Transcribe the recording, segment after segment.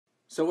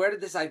So where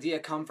did this idea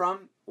come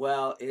from?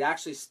 Well, it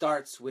actually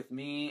starts with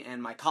me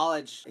and my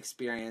college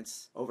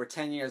experience over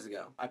 10 years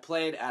ago. I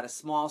played at a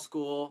small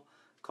school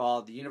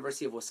called the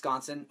University of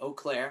Wisconsin, Eau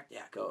Claire.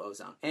 Yeah, go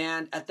Ozone.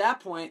 And at that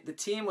point, the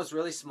team was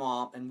really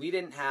small and we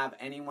didn't have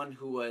anyone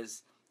who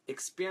was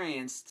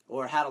experienced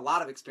or had a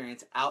lot of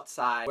experience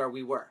outside where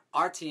we were.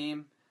 Our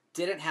team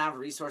didn't have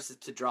resources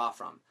to draw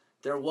from.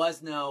 There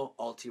was no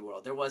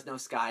Ultiworld, there was no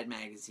Sky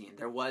magazine,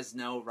 there was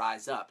no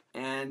Rise Up.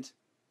 And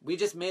we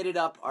just made it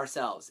up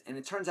ourselves. And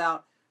it turns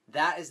out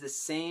that is the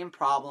same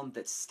problem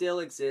that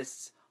still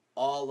exists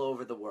all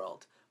over the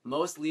world.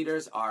 Most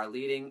leaders are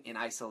leading in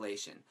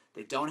isolation.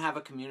 They don't have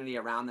a community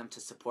around them to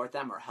support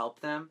them or help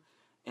them.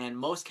 And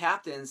most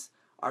captains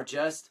are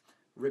just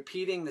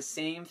repeating the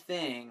same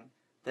thing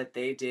that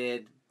they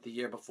did the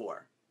year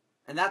before.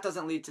 And that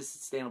doesn't lead to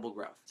sustainable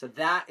growth. So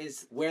that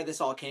is where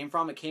this all came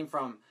from. It came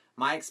from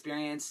my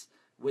experience,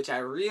 which I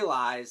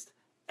realized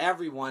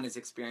everyone is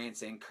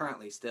experiencing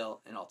currently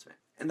still in Ultimate.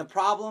 And the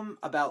problem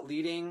about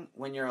leading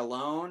when you're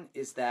alone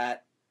is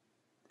that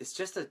it's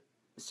just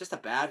a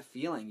bad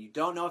feeling. You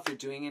don't know if you're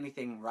doing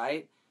anything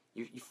right.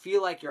 You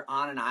feel like you're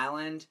on an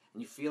island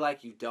and you feel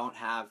like you don't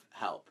have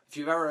help. If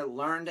you've ever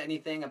learned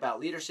anything about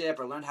leadership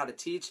or learned how to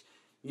teach,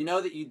 you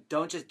know that you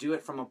don't just do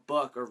it from a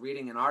book or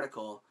reading an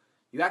article.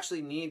 You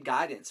actually need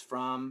guidance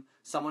from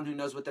someone who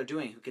knows what they're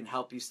doing, who can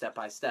help you step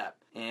by step.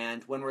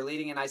 And when we're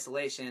leading in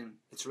isolation,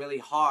 it's really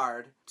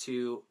hard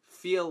to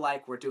feel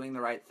like we're doing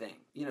the right thing.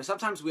 You know,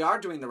 sometimes we are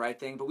doing the right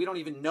thing, but we don't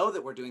even know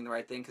that we're doing the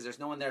right thing because there's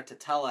no one there to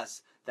tell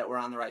us that we're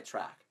on the right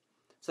track.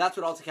 So that's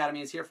what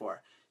ULTACADEMY is here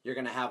for. You're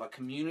going to have a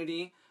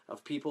community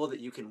of people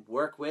that you can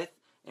work with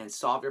and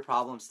solve your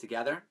problems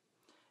together.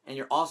 And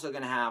you're also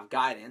going to have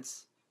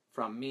guidance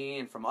from me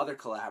and from other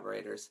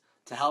collaborators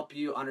to help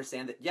you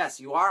understand that, yes,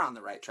 you are on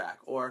the right track,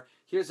 or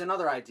here's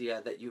another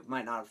idea that you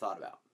might not have thought about.